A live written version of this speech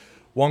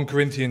1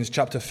 Corinthians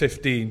chapter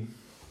 15.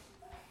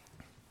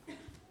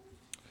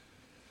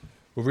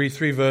 We'll read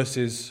 3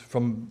 verses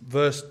from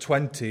verse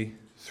 20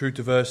 through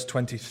to verse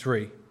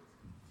 23.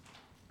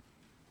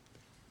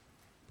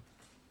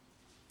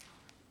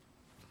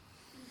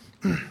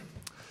 So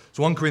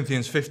 1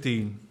 Corinthians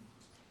 15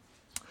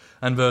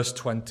 and verse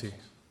 20.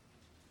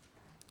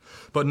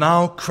 But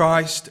now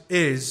Christ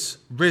is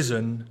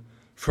risen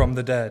from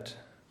the dead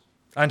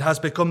and has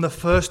become the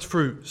first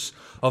fruits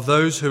of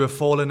those who have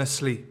fallen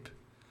asleep.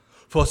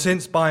 For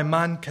since by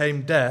man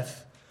came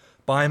death,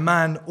 by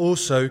man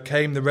also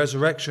came the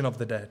resurrection of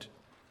the dead.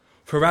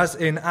 For as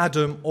in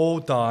Adam all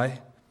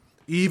die,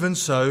 even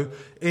so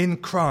in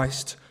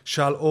Christ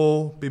shall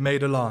all be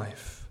made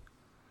alive.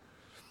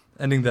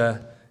 Ending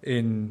there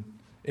in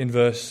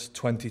verse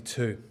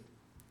 22.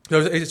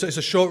 So it's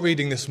a short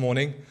reading this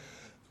morning,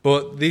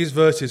 but these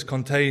verses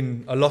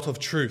contain a lot of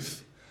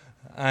truth,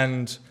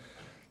 and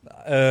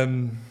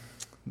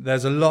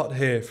there's a lot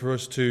here for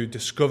us to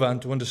discover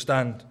and to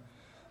understand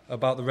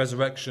about the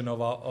resurrection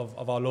of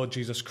our Lord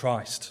Jesus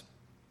Christ.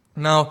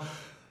 Now,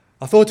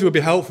 I thought it would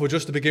be helpful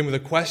just to begin with a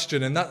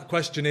question, and that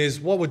question is,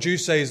 what would you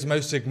say is the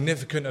most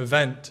significant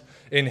event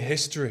in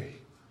history?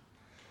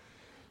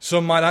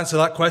 Some might answer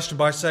that question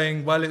by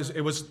saying, well,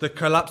 it was the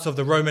collapse of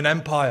the Roman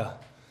Empire.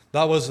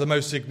 That was the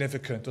most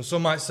significant. Or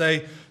some might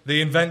say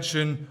the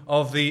invention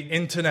of the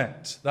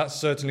internet. That's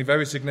certainly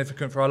very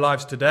significant for our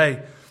lives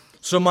today.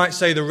 Some might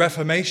say the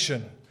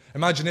Reformation.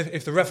 Imagine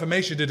if the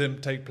Reformation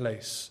didn't take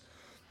place,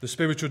 the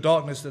spiritual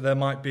darkness that there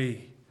might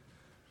be.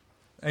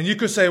 And you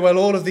could say, well,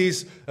 all of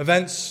these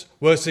events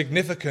were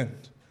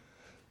significant,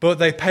 but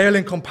they pale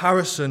in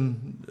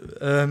comparison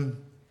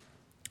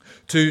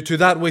to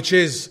that which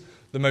is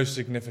the most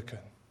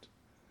significant.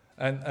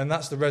 And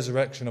that's the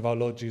resurrection of our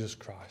Lord Jesus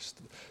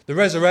Christ. The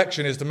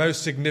resurrection is the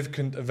most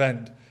significant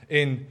event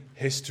in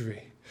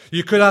history.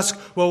 You could ask,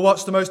 well,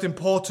 what's the most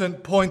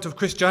important point of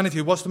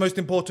Christianity? What's the most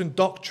important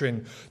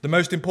doctrine? The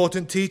most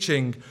important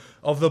teaching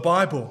of the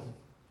Bible?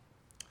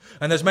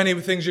 And there's many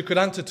things you could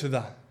answer to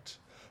that.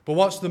 But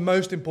what's the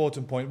most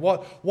important point?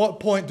 What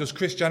point does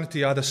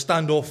Christianity either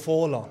stand or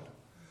fall on?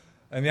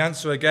 And the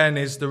answer again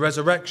is the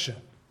resurrection.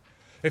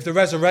 If the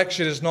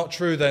resurrection is not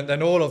true,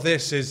 then all of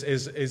this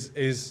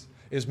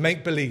is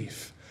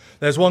make-believe.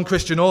 There's one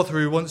Christian author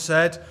who once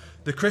said,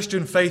 the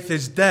Christian faith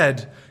is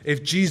dead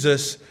if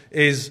Jesus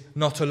is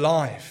not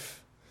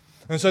alive.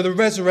 And so the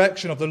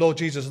resurrection of the Lord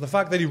Jesus, the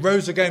fact that he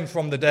rose again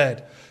from the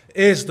dead,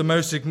 is the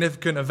most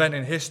significant event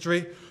in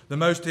history,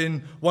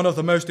 one of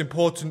the most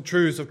important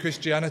truths of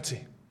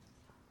Christianity.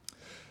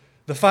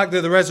 The fact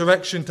that the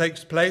resurrection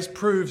takes place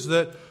proves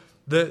that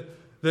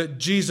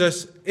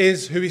Jesus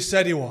is who he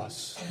said he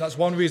was. That's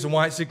one reason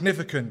why it's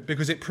significant,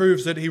 because it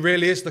proves that he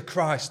really is the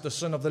Christ, the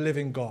Son of the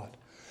living God.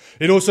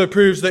 It also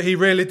proves that he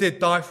really did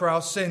die for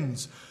our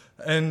sins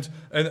and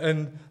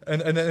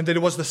that he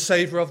was the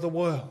Saviour of the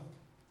world.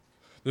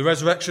 The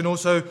resurrection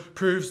also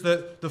proves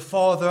that the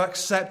Father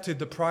accepted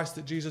the price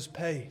that Jesus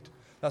paid.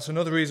 That's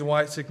another reason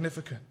why it's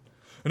significant.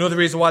 Another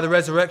reason why the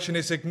resurrection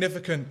is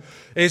significant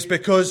is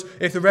because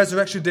if the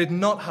resurrection did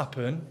not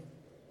happen,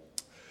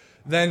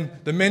 then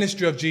the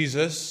ministry of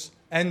Jesus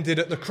ended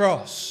at the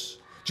cross.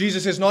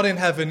 Jesus is not in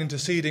heaven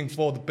interceding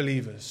for the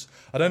believers.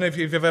 I don't know if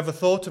you've ever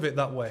thought of it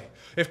that way.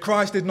 If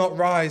Christ did not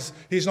rise,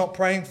 he's not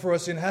praying for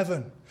us in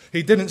heaven.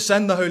 He didn't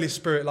send the Holy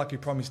Spirit like he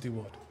promised he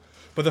would.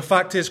 But the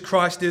fact is,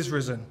 Christ is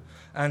risen.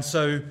 And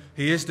so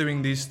he is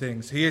doing these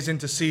things. He is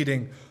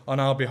interceding on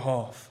our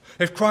behalf.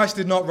 If Christ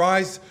did not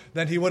rise,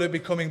 then he wouldn't be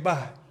coming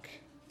back.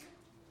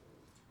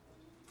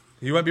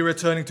 He won't be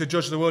returning to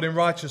judge the world in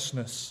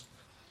righteousness.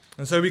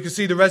 And so we can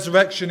see the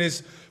resurrection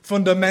is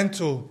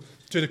fundamental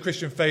to the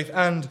Christian faith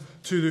and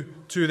to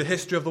the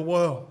history of the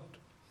world.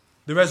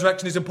 The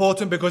resurrection is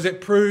important because it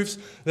proves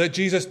that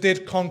Jesus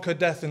did conquer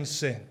death and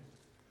sin.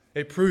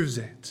 It proves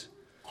it.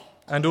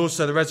 And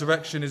also the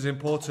resurrection is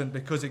important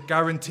because it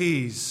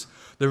guarantees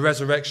the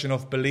resurrection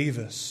of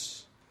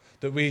believers,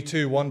 that we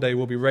too one day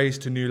will be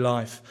raised to new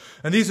life.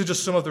 And these are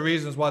just some of the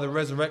reasons why the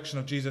resurrection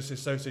of Jesus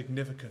is so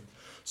significant,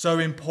 so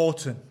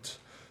important,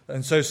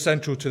 and so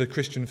central to the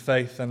Christian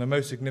faith and the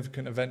most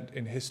significant event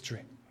in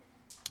history.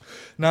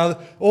 Now,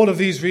 all of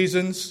these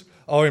reasons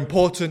are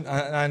important,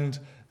 and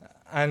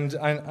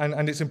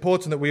it's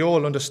important that we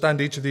all understand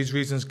each of these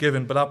reasons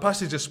given. But our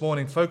passage this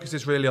morning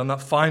focuses really on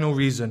that final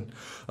reason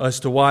as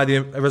to why the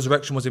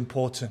resurrection was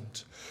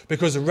important.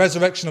 Because the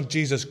resurrection of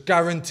Jesus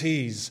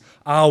guarantees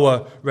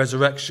our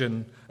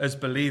resurrection as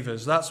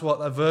believers. That's what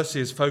the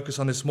verses focus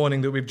on this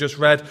morning that we've just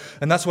read.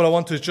 And that's what I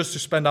want us just to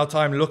spend our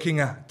time looking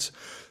at.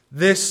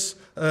 This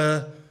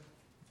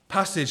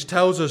passage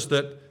tells us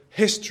that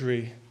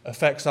history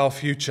affects our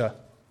future.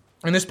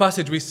 In this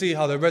passage we see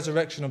how the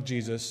resurrection of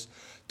Jesus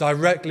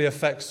directly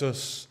affects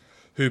us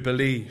who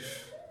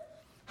believe.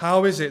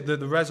 How is it that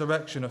the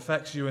resurrection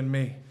affects you and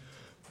me?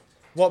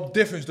 What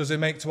difference does it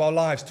make to our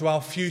lives, to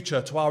our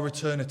future, to our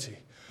eternity?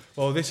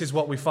 Well, this is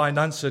what we find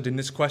answered in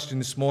this question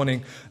this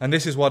morning, and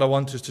this is what I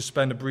want us to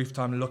spend a brief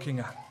time looking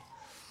at.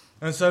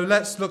 And so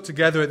let's look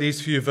together at these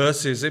few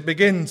verses. It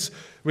begins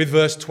with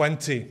verse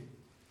 20.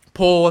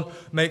 Paul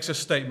makes a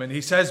statement.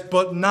 He says,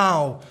 but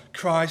now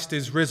Christ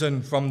is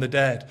risen from the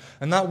dead.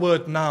 And that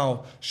word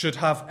now should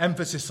have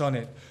emphasis on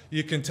it.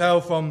 You can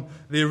tell from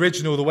the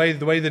original, the way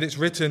that it's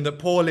written, that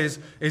Paul is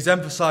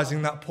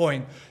emphasizing that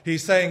point.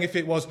 He's saying if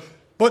it was,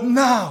 but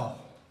now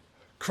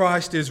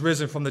Christ is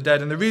risen from the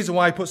dead. And the reason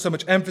why he puts so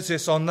much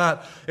emphasis on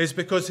that is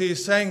because he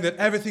is saying that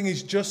everything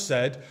he's just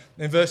said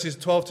in verses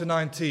 12 to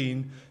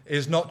 19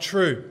 is not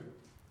true.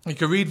 You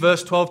can read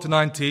verse 12 to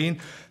 19,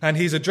 and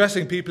he's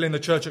addressing people in the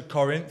church at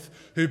Corinth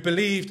who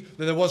believed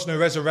that there was no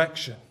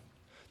resurrection,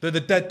 that the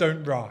dead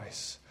don't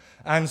rise.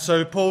 And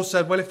so Paul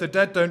said, well, if the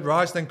dead don't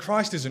rise, then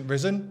Christ isn't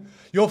risen.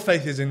 Your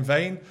faith is in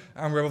vain,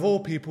 and we're of all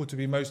people to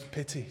be most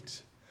pitied.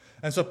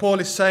 And so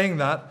Paul is saying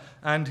that,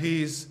 and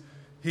he's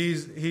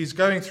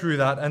going through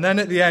that. And then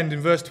at the end,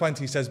 in verse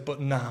 20, he says, but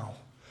now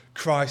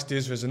Christ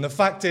is risen. The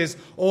fact is,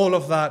 all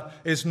of that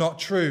is not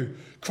true.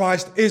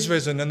 Christ is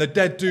risen, and the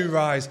dead do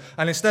rise.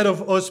 And instead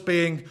of us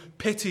being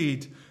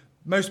pitied,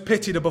 most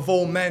pitied above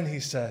all men, he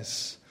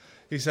says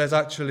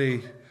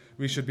actually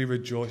we should be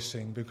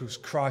rejoicing because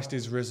Christ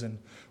is risen.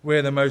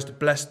 We're the most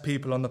blessed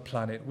people on the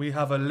planet. We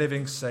have a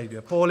living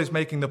Savior. Paul is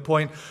making the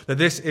point that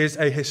this is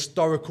a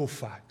historical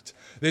fact.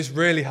 This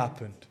really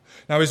happened.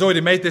 Now, he's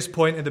already made this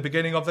point in the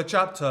beginning of the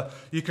chapter.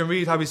 You can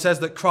read how he says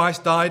that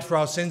Christ died for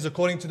our sins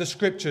according to the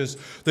Scriptures,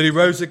 that he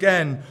rose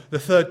again the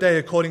third day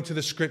according to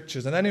the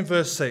Scriptures. And then in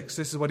verse 6,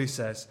 this is what he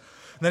says.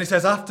 And then he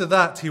says, after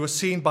that, he was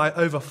seen by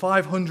over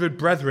 500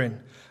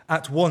 brethren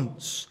at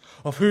once,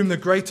 of whom the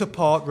greater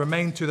part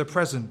remain to the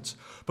present,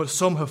 but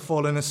some have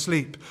fallen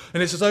asleep.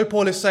 And it's as though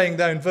Paul is saying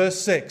there in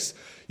verse 6,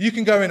 you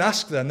can go and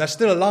ask them. They're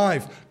still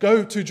alive.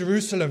 Go to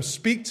Jerusalem.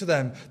 Speak to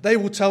them. They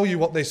will tell you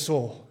what they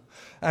saw.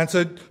 And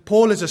so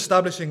Paul is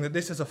establishing that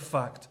this is a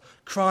fact.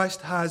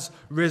 Christ has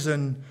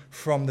risen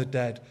from the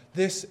dead.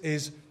 This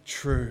is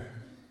true.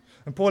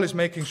 And Paul is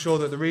making sure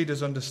that the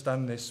readers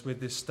understand this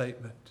with this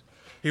statement.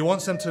 He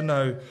wants them to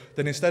know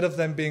that instead of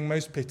them being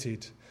most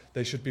pitied,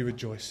 they should be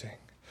rejoicing.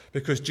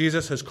 Because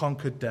Jesus has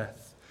conquered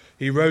death.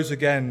 He rose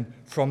again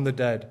from the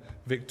dead,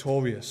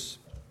 victorious.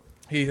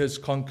 He has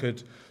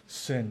conquered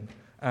sin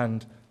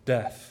and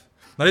death.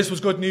 Now, this was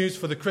good news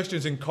for the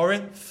Christians in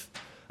Corinth,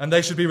 and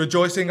they should be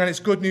rejoicing, and it's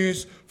good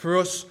news for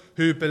us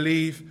who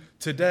believe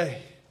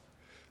today.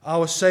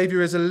 Our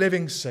Saviour is a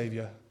living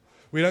Saviour.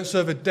 We don't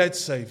serve a dead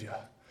Saviour.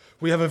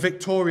 We have a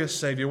victorious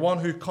Saviour, one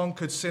who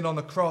conquered sin on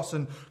the cross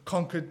and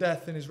conquered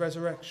death in his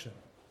resurrection.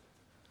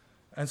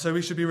 And so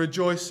we should be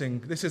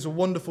rejoicing. This is a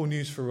wonderful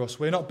news for us.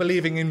 We're not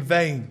believing in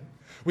vain.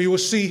 We will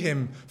see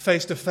him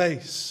face to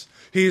face.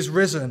 He is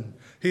risen.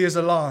 He is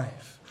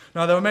alive.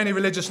 Now, there are many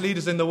religious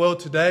leaders in the world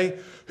today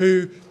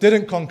who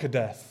didn't conquer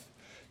death.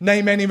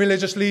 Name any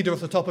religious leader off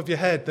the top of your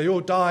head. They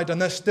all died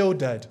and they're still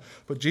dead.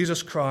 But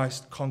Jesus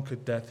Christ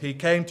conquered death. He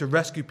came to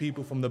rescue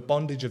people from the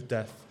bondage of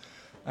death.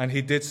 And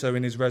he did so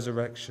in his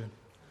resurrection.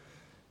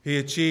 He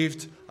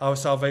achieved our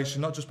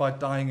salvation not just by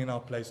dying in our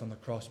place on the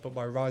cross, but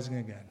by rising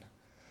again.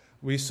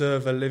 We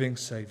serve a living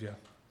Saviour.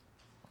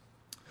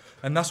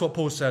 And that's what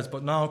Paul says,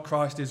 but now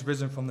Christ is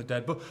risen from the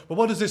dead. But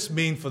what does this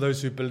mean for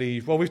those who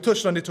believe? Well, we've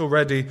touched on it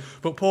already,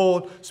 but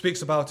Paul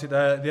speaks about it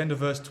there at the end of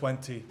verse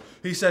 20.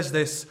 He says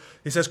this,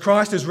 he says,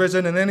 Christ is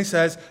risen, and then he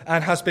says,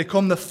 and has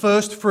become the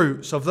first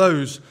fruits of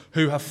those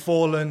who have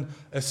fallen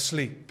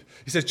asleep.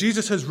 He says,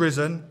 Jesus has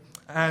risen,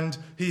 and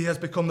he has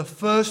become the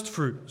first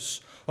fruits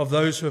of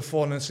those who have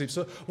fallen asleep.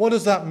 So what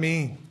does that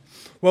mean?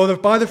 Well,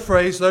 by the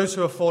phrase, those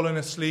who have fallen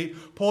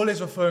asleep, Paul is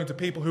referring to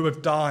people who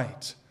have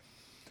died.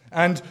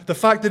 And the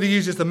fact that he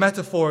uses the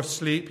metaphor of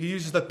sleep, he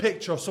uses the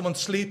picture of someone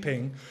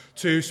sleeping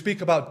to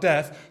speak about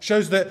death,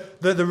 shows that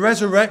the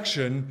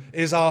resurrection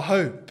is our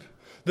hope.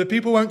 That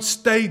people won't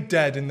stay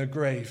dead in the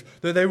grave,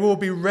 that they will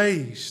be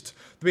raised.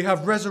 We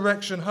have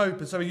resurrection hope.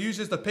 And so he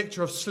uses the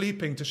picture of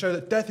sleeping to show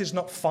that death is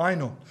not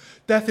final.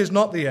 Death is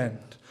not the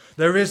end.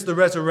 There is the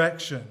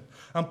resurrection.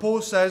 And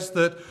Paul says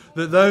that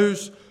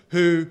those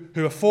who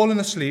have fallen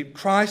asleep,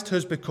 Christ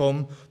has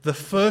become the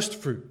first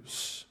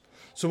fruits.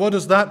 So what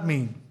does that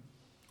mean?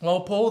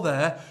 Well, Paul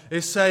there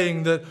is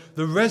saying that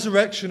the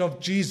resurrection of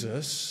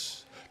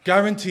Jesus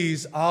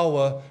guarantees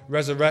our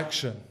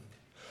resurrection.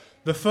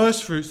 The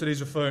first fruits that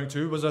he's referring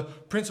to was a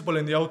principle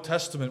in the Old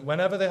Testament.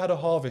 Whenever they had a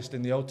harvest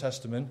in the Old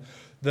Testament,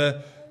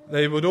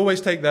 they would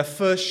always take their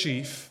first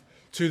sheaf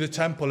to the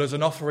temple as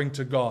an offering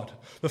to God.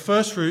 The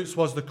first fruits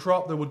was the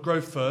crop that would grow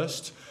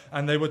first,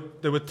 and they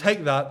would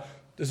take that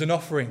as an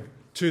offering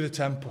to the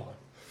temple.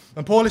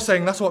 And Paul is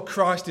saying that's what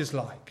Christ is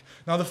like.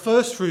 Now, the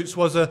first fruits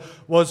was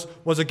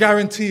a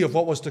guarantee of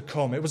what was to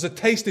come. It was a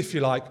taste, if you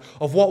like,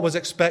 of what was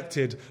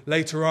expected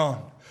later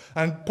on.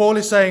 And Paul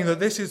is saying that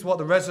this is what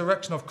the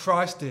resurrection of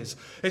Christ is.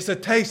 It's a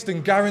taste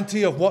and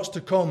guarantee of what's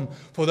to come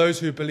for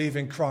those who believe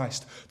in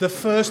Christ. The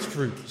first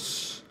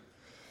fruits.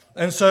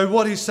 And so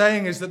what he's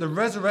saying is that the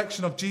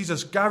resurrection of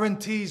Jesus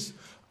guarantees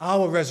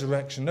our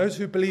resurrection. Those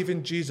who believe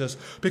in Jesus,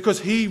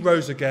 because he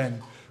rose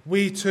again,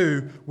 we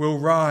too will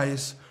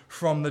rise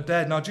from the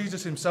dead. Now,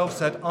 Jesus himself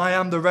said, I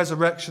am the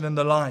resurrection and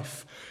the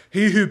life.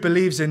 He who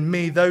believes in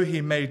me, though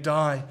he may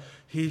die,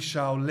 he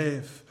shall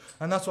live.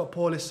 And that's what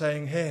Paul is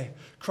saying here.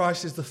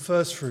 Christ is the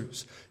first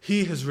fruits.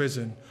 He has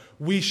risen.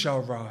 We shall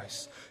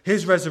rise.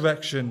 His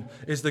resurrection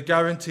is the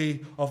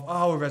guarantee of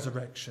our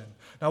resurrection.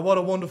 Now, what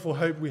a wonderful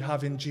hope we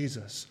have in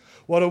Jesus.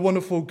 What a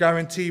wonderful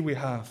guarantee we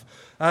have.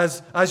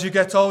 As you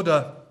get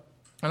older,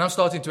 and I'm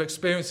starting to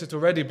experience it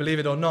already, believe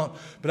it or not,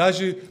 but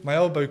my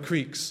elbow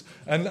creaks.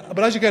 But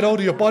as you get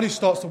older, your body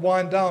starts to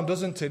wind down,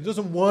 doesn't it? It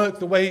doesn't work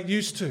the way it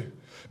used to.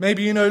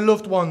 Maybe you know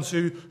loved ones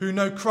who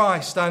know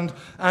Christ and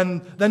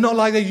they're not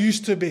like they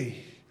used to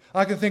be.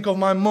 I can think of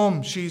my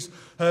mum.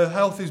 Her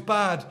health is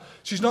bad.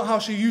 She's not how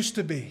she used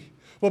to be.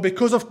 Well,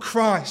 because of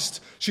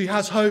Christ, she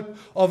has hope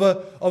of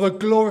a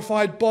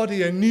glorified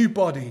body, a new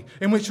body,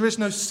 in which there is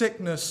no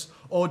sickness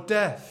or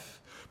death.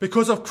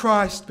 Because of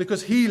Christ,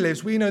 because he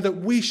lives, we know that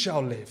we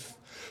shall live.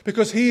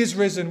 Because he is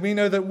risen, we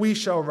know that we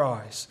shall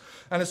rise.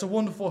 And it's a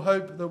wonderful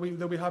hope that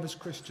we have as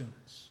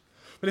Christians.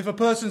 But if a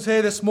person's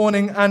here this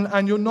morning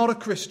and you're not a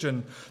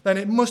Christian, then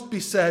it must be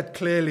said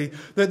clearly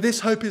that this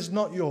hope is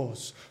not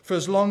yours for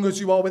as long as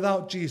you are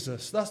without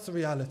Jesus. That's the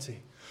reality.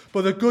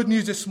 But the good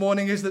news this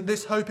morning is that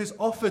this hope is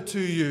offered to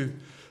you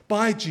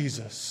by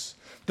Jesus.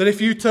 That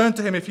if you turn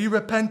to him, if you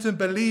repent and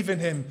believe in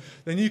him,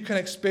 then you can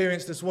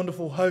experience this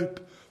wonderful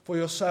hope for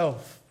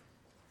yourself.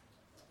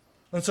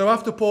 And so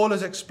after Paul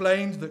has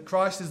explained that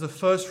Christ is the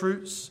first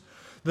fruits,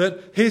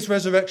 that his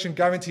resurrection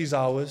guarantees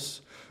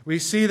ours, we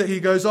see that he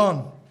goes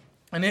on.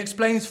 And he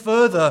explains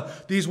further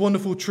these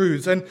wonderful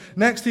truths. And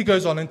next he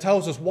goes on and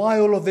tells us why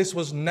all of this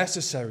was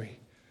necessary.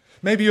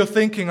 Maybe you're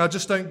thinking, I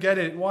just don't get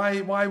it.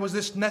 Why was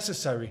this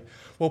necessary?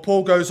 Well,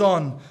 Paul goes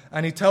on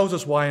and he tells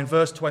us why in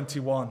verse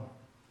 21.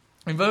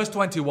 In verse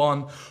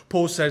 21,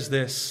 Paul says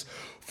this,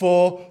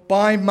 For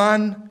by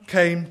man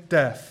came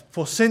death.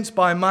 For since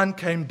by man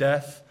came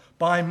death,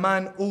 by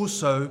man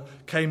also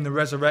came the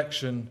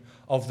resurrection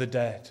of the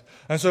dead.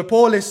 And so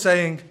Paul is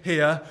saying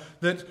here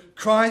that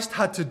Christ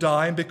had to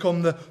die and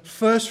become the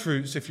first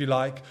fruits, if you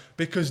like,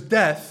 because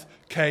death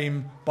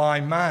came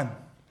by man.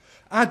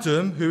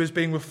 Adam, who is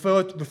being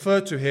referred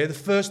to here, the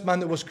first man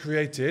that was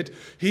created,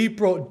 he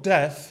brought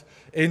death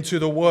into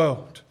the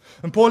world.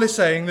 And Paul is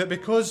saying that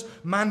because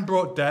man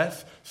brought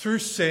death through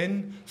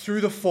sin,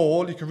 through the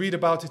fall, you can read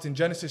about it in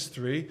Genesis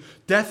 3,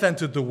 death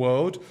entered the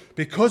world.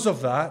 Because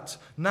of that,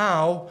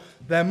 now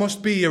there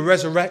must be a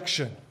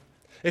resurrection.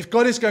 If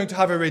God is going to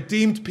have a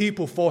redeemed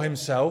people for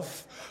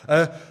himself,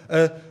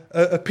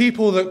 a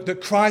people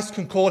that Christ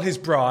can call his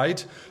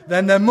bride,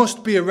 then there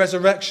must be a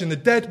resurrection. The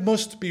dead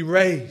must be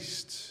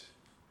raised.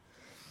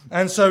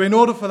 And so in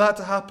order for that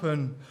to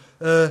happen,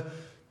 the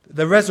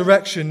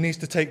resurrection needs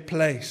to take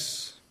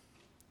place.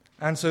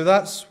 And so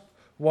that's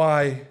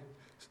why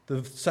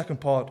the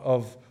second part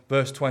of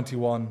verse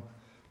 21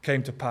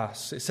 came to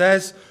pass. It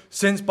says,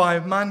 since by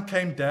man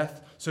came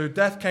death, so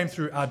death came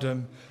through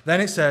Adam. Then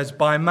it says,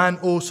 by man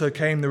also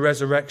came the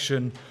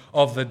resurrection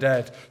of the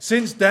dead.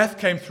 Since death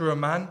came through a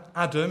man,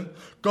 Adam,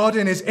 God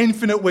in his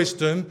infinite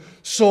wisdom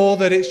saw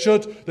that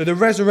the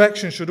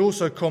resurrection should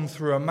also come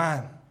through a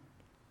man.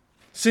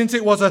 Since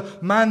it was a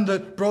man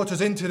that brought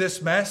us into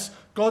this mess,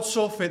 God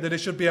saw fit that it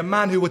should be a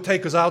man who would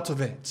take us out of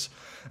it.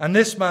 And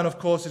this man, of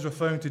course, is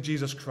referring to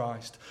Jesus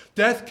Christ.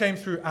 Death came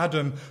through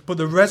Adam, but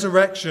the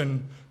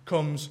resurrection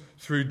comes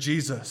through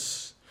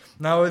Jesus.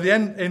 Now, at the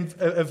end,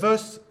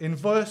 in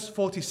verse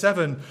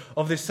 47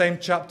 of this same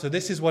chapter,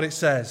 this is what it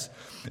says.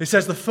 It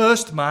says, the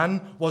first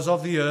man was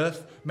of the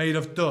earth, made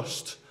of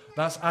dust.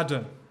 That's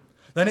Adam.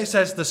 Then it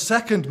says, the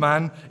second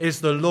man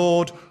is the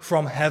Lord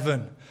from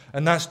heaven.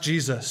 And that's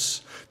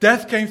Jesus.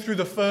 Death came through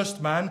the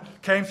first man,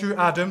 came through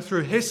Adam,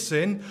 through his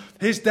sin.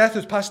 His death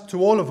has passed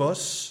to all of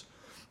us.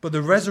 But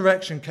the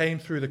resurrection came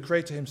through the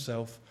Creator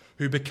himself,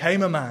 who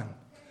became a man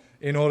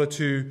in order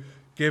to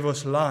give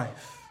us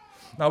life.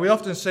 Now, we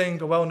often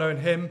sing a well-known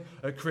hymn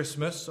at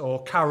Christmas,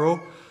 or carol,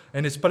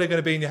 and it's probably going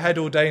to be in your head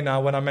all day now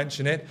when I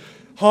mention it.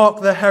 Hark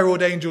the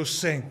herald angels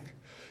sing.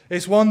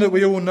 It's one that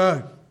we all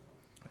know.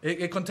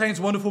 It contains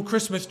wonderful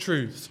Christmas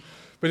truths,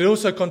 but it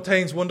also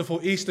contains wonderful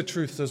Easter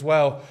truths as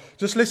well.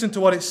 Just listen to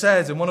what it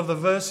says in one of the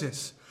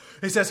verses.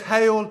 It says,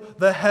 Hail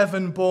the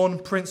heaven-born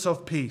Prince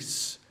of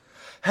Peace.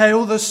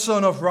 Hail the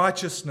Son of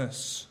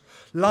Righteousness.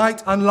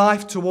 Light and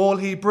life to all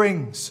he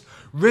brings.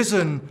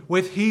 Risen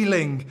with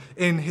healing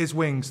in his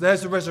wings.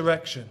 There's the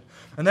resurrection.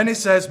 And then it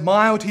says,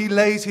 Mild he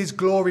lays his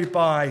glory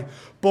by.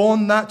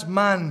 Born that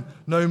man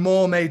no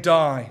more may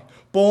die.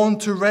 Born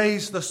to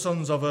raise the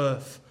sons of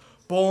earth.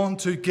 Born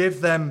to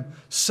give them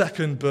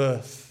second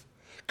birth.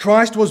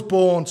 Christ was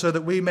born so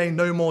that we may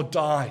no more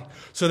die,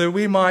 so that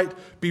we might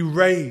be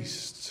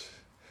raised.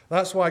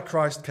 That's why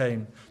Christ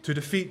came, to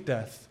defeat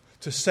death,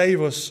 to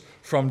save us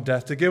from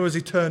death, to give us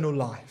eternal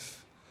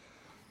life.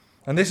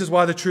 And this is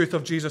why the truth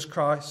of Jesus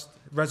Christ,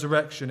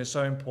 resurrection, is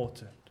so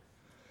important.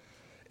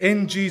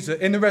 In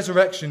the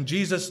resurrection,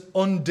 Jesus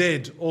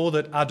undid all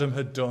that Adam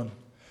had done.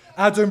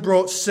 Adam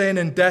brought sin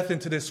and death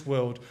into this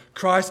world.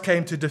 Christ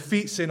came to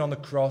defeat sin on the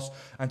cross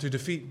and to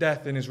defeat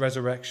death in his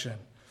resurrection.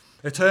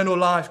 Eternal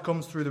life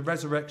comes through the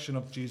resurrection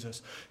of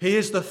Jesus. He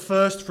is the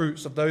first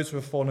fruits of those who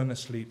have fallen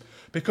asleep.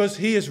 Because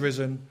he is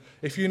risen,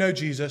 If you know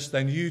Jesus,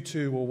 then you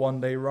too will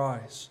one day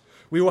rise.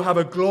 We will have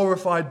a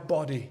glorified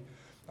body,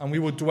 and we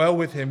will dwell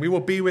with him. We will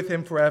be with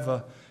him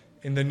forever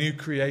in the new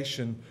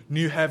creation,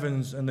 new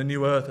heavens and the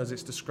new earth as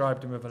it's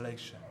described in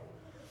Revelation.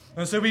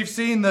 And so we've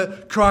seen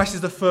that Christ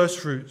is the first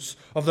fruits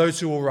of those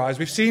who will rise.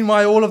 We've seen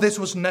why all of this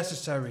was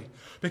necessary,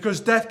 because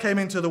death came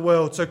into the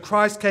world, so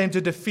Christ came to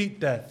defeat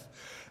death.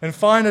 And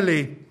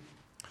finally,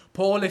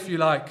 Paul, if you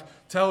like,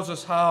 tells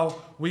us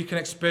how we can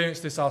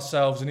experience this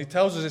ourselves, and he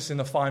tells us this in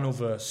the final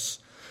verse.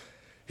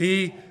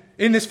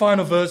 In this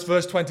final verse,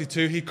 verse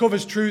 22, he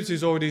covers truths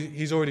he's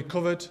already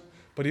covered,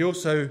 but he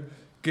also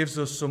gives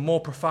us some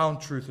more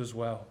profound truth as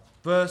well.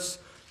 Verse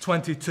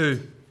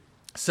 22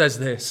 says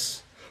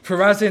this: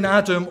 "For as in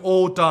Adam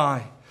all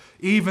die,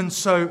 even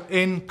so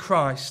in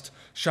Christ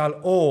shall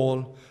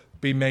all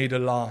be made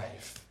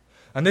alive."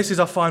 And this is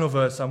our final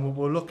verse, and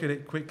we'll look at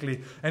it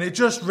quickly. And it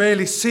just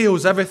really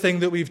seals everything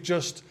that we've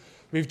just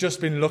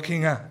been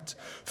looking at.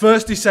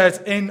 First he says,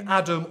 in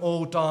Adam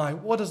all die.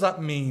 What does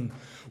that mean?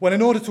 Well,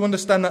 in order to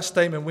understand that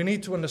statement, we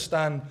need to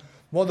understand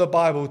what the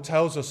Bible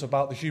tells us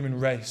about the human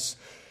race.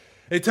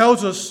 It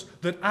tells us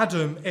that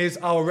Adam is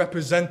our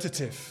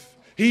representative.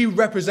 He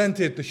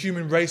represented the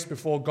human race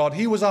before God.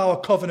 He was our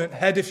covenant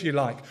head, if you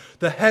like,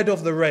 the head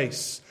of the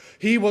race.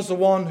 He was the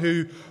one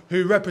who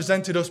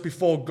represented us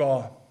before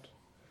God.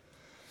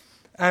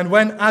 And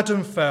when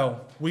Adam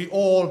fell, we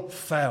all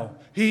fell.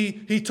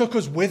 He took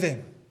us with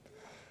him.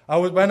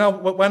 When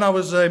I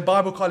was in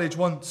Bible college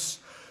once,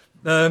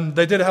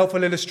 they did a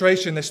helpful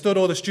illustration. They stood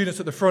all the students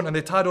at the front and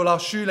they tied all our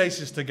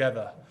shoelaces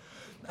together.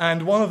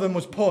 And one of them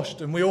was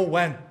pushed and we all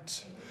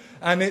went.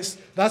 And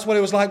that's what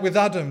it was like with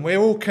Adam. We're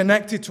all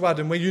connected to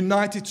Adam. We're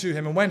united to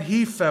him. And when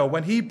he fell,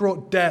 when he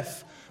brought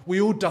death,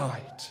 we all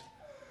died.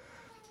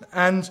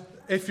 And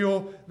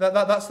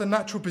that's the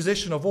natural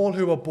position of all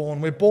who are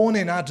born. We're born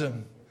in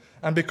Adam.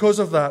 And because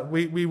of that,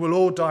 we will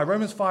all die.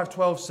 Romans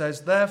 5:12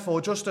 says,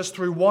 "Therefore, just as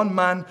through one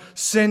man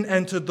sin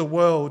entered the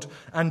world,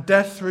 and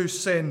death through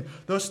sin,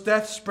 thus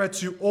death spread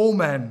to all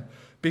men,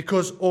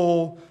 because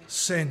all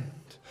sinned."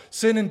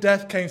 Sin and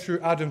death came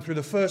through Adam, through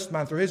the first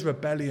man, through his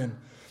rebellion.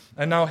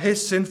 And now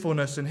his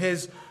sinfulness and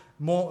his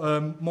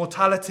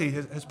mortality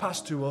has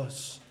passed to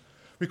us.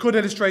 We could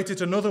illustrate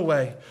it another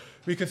way.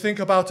 We could think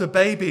about a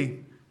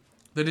baby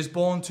that is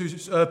born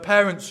to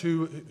parents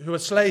who are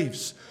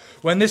slaves.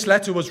 When this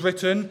letter was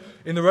written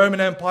in the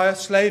Roman Empire,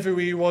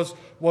 slavery was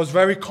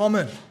very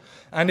common.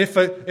 And if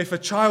a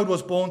child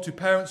was born to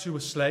parents who were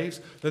slaves,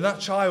 then that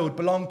child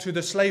belonged to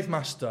the slave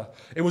master.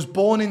 It was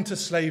born into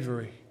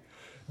slavery.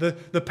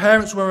 The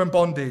parents were in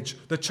bondage.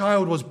 The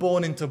child was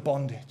born into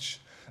bondage.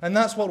 And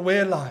that's what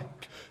we're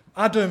like.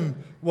 Adam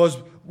was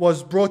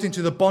brought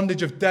into the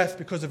bondage of death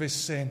because of his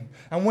sin.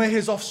 And we're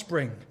his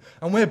offspring.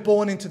 And we're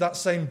born into that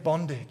same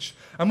bondage.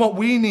 And what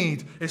we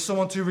need is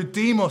someone to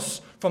redeem us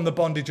from the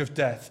bondage of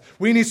death.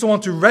 We need someone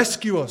to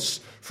rescue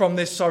us from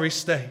this sorry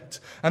state.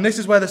 And this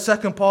is where the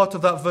second part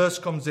of that verse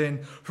comes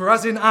in. "For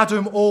as in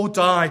Adam all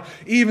die,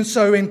 even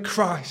so in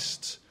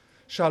Christ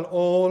shall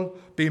all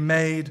be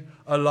made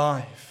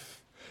alive."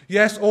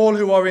 Yes, all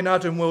who are in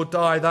Adam will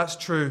die, that's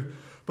true.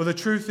 But the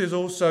truth is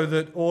also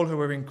that all who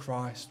are in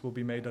Christ will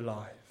be made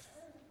alive.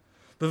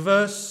 The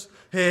verse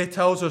here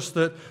tells us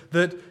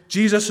that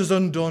Jesus has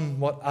undone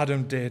what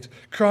Adam did.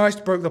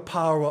 Christ broke the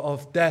power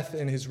of death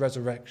in his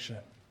resurrection.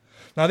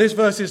 Now, this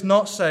verse is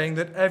not saying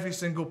that every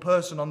single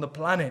person on the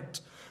planet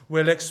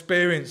will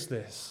experience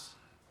this.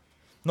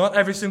 Not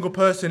every single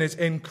person is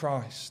in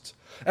Christ.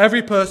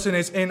 Every person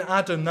is in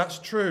Adam, that's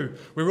true.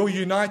 We're all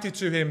united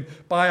to him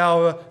by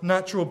our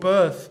natural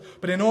birth.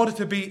 But in order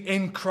to be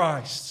in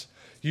Christ,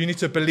 you need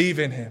to believe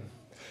in him.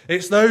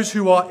 It's those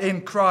who are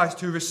in Christ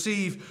who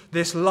receive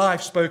this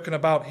life spoken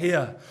about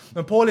here.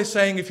 And Paul is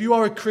saying, if you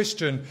are a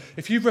Christian,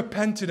 if you've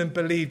repented and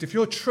believed, if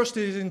you're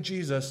trusted in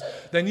Jesus,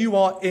 then you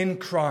are in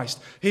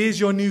Christ. He is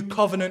your new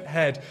covenant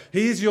head.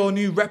 He is your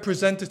new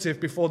representative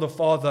before the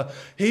Father.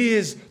 He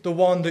is the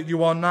one that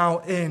you are now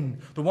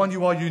in, the one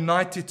you are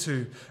united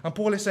to. And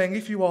Paul is saying,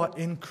 if you are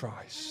in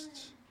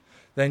Christ,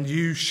 then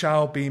you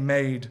shall be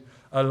made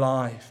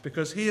alive.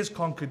 Because he has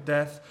conquered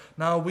death,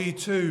 now we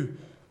too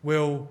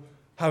will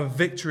have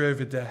victory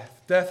over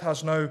death. Death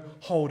has no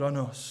hold on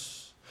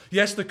us.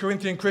 Yes, the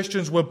Corinthian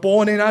Christians were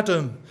born in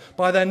Adam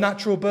by their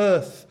natural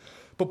birth.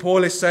 But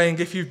Paul is saying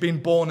if you've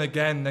been born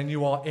again, then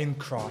you are in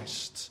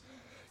Christ.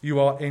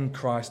 You are in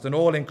Christ, and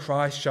all in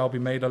Christ shall be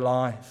made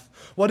alive.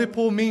 What did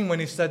Paul mean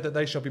when he said that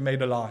they shall be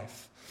made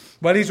alive?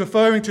 Well, he's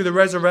referring to the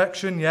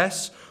resurrection,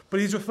 yes, but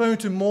he's referring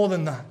to more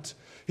than that.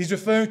 He's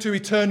referring to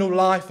eternal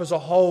life as a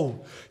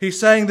whole. He's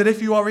saying that if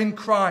you are in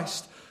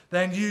Christ,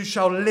 then you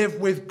shall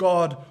live with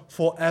God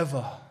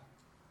forever.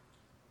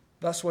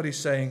 That's what he's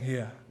saying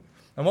here.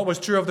 And what was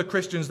true of the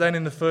Christians then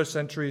in the first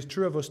century is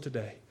true of us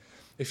today.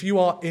 If you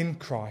are in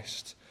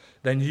Christ,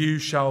 then you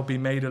shall be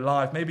made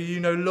alive. Maybe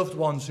you know loved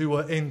ones who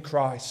are in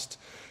Christ.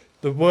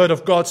 The word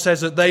of God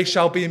says that they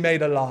shall be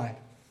made alive.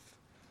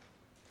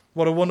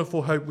 What a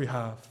wonderful hope we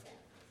have.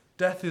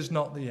 Death is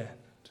not the end.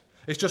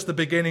 It's just the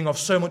beginning of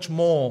so much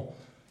more,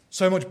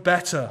 so much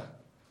better,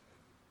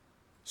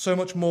 so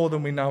much more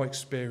than we now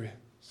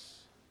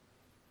experience.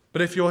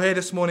 But if you're here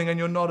this morning and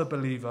you're not a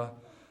believer,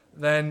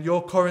 then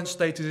your current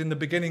state is in the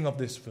beginning of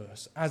this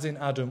verse. As in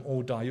Adam,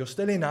 all die. You're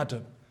still in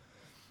Adam.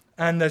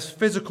 And there's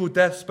physical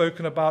death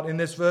spoken about in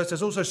this verse.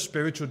 There's also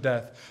spiritual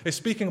death. It's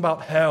speaking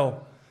about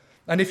hell.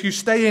 And if you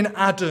stay in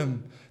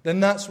Adam,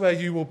 then that's where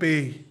you will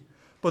be.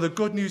 But the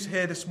good news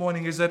here this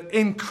morning is that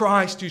in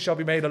Christ you shall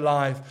be made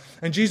alive.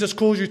 And Jesus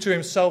calls you to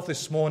himself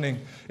this morning.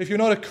 If you're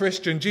not a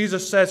Christian,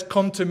 Jesus says,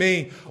 "Come to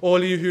me,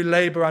 all you who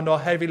labor and are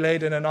heavy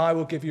laden, and I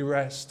will give you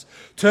rest."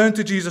 Turn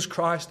to Jesus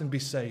Christ and be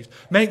saved.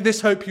 Make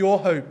this hope your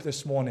hope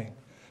this morning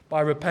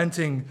by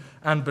repenting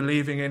and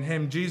believing in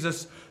him.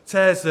 Jesus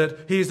says that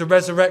he is the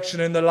resurrection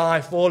and the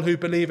life. All who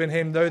believe in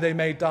him, though they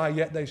may die,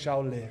 yet they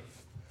shall live.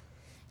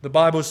 The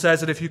Bible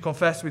says that if you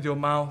confess with your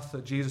mouth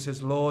that Jesus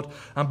is Lord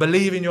and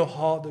believe in your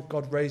heart that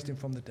God raised him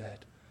from the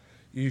dead,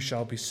 you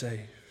shall be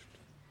saved.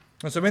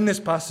 And so in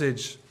this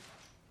passage,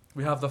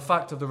 we have the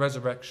fact of the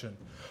resurrection.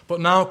 But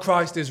now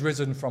Christ is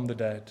risen from the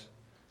dead.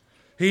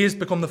 He has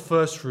become the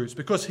first fruits.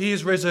 Because he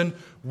is risen,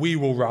 we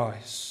will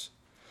rise.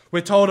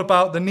 We're told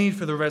about the need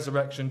for the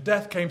resurrection.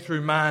 Death came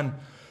through man,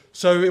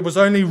 so it was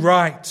only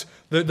right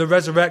that the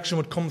resurrection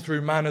would come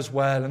through man as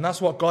well. And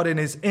that's what God in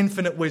his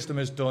infinite wisdom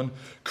has done.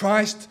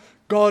 Christ,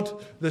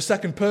 God, the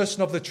second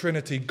person of the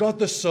Trinity, God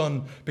the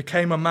Son,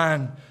 became a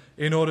man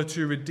in order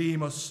to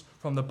redeem us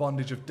from the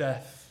bondage of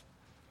death.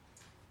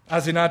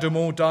 As in Adam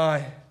all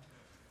die,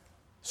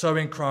 so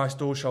in Christ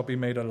all shall be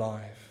made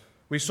alive.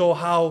 We saw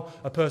how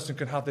a person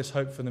can have this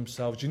hope for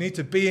themselves. You need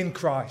to be in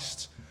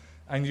Christ,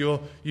 and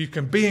you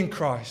can be in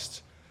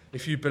Christ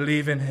if you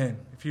believe in him,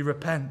 if you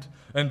repent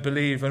and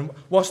believe. And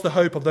what's the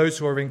hope of those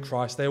who are in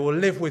Christ? They will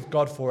live with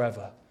God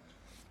forever,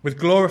 with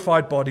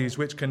glorified bodies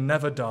which can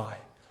never die.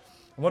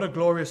 And what a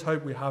glorious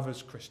hope we have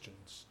as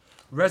Christians.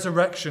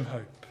 Resurrection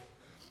hope.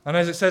 And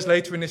as it says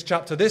later in this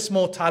chapter, this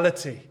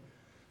mortality,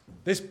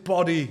 this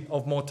body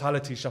of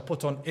mortality shall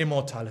put on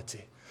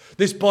immortality.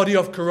 This body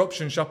of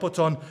corruption shall put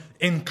on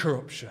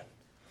incorruption.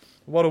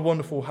 What a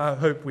wonderful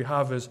hope we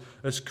have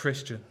as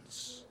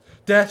Christians.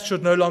 Death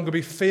should no longer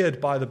be feared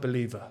by the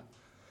believer.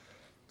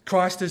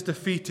 Christ has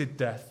defeated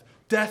death.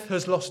 Death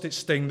has lost its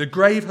sting. The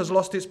grave has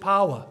lost its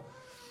power.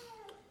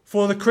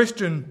 For the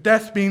Christian,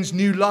 death means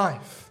new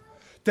life.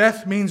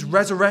 Death means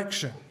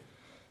resurrection.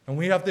 And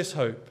we have this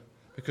hope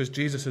because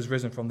Jesus has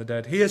risen from the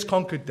dead. He has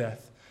conquered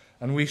death,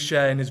 and we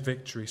share in his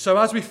victory. So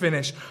as we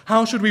finish,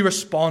 how should we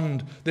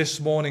respond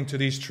this morning to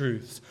these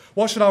truths?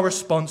 What should our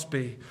response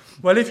be?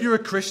 Well, if you're a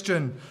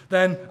Christian,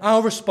 then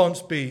our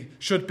response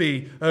should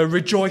be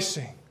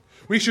rejoicing.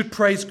 We should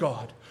praise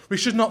God. We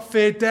should not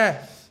fear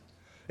death.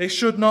 It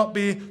should not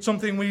be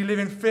something we live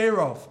in fear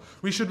of.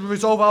 We should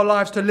resolve our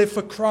lives to live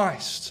for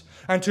Christ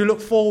and to look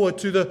forward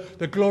to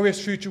the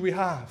glorious future we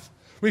have.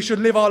 We should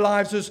live our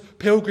lives as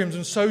pilgrims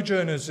and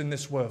sojourners in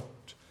this world.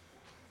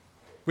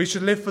 We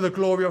should live for the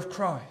glory of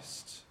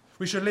Christ.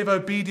 We should live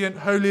obedient,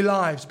 holy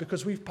lives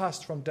because we've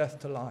passed from death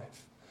to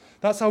life.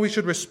 That's how we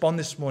should respond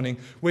this morning,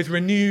 with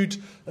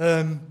renewed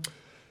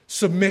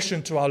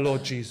submission to our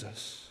Lord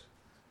Jesus.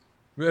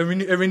 A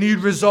renewed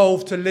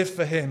resolve to live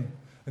for him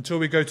until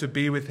we go to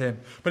be with him.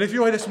 But if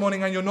you're here this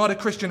morning and you're not a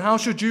Christian, how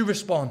should you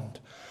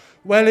respond?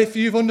 Well, if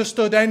you've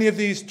understood any of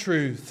these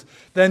truths,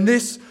 then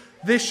this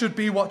should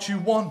be what you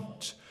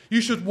want.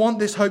 You should want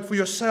this hope for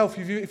yourself.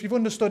 If you've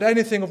understood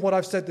anything of what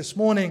I've said this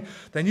morning,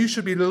 then you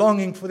should be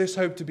longing for this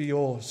hope to be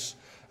yours.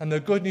 And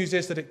the good news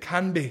is that it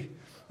can be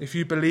if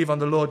you believe on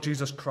the Lord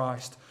Jesus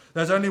Christ.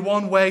 There's only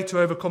one way to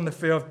overcome the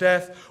fear of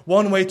death,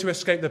 one way to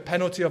escape the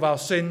penalty of our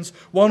sins,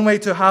 one way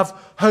to have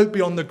hope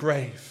beyond the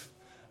grave,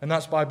 and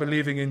that's by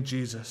believing in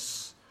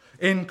Jesus.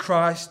 In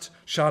Christ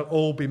shall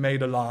all be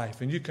made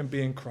alive, and you can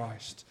be in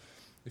Christ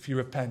if you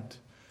repent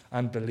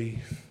and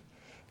believe.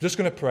 I'm just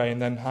going to pray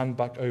and then hand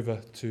back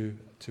over to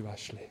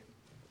Ashley.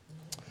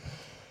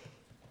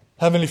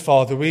 Heavenly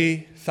Father,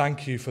 we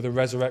thank you for the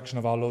resurrection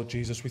of our Lord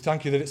Jesus. We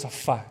thank you that it's a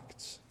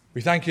fact.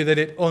 We thank you that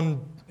it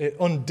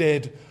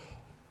undid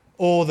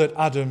all that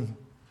Adam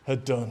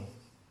had done.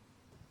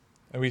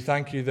 And we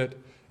thank you that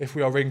if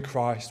we are in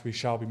Christ, we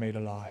shall be made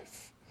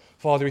alive.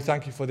 Father, we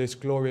thank you for this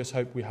glorious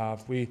hope we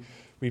have. We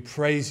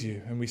praise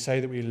you and we say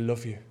that we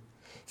love you.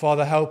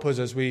 Father, help us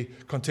as we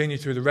continue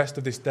through the rest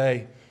of this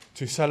day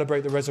to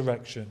celebrate the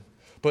resurrection.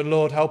 But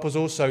Lord, help us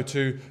also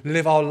to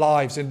live our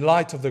lives in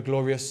light of the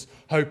glorious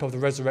hope of the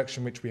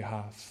resurrection which we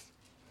have.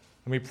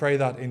 And we pray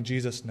that in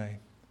Jesus' name.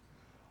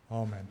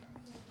 Amen.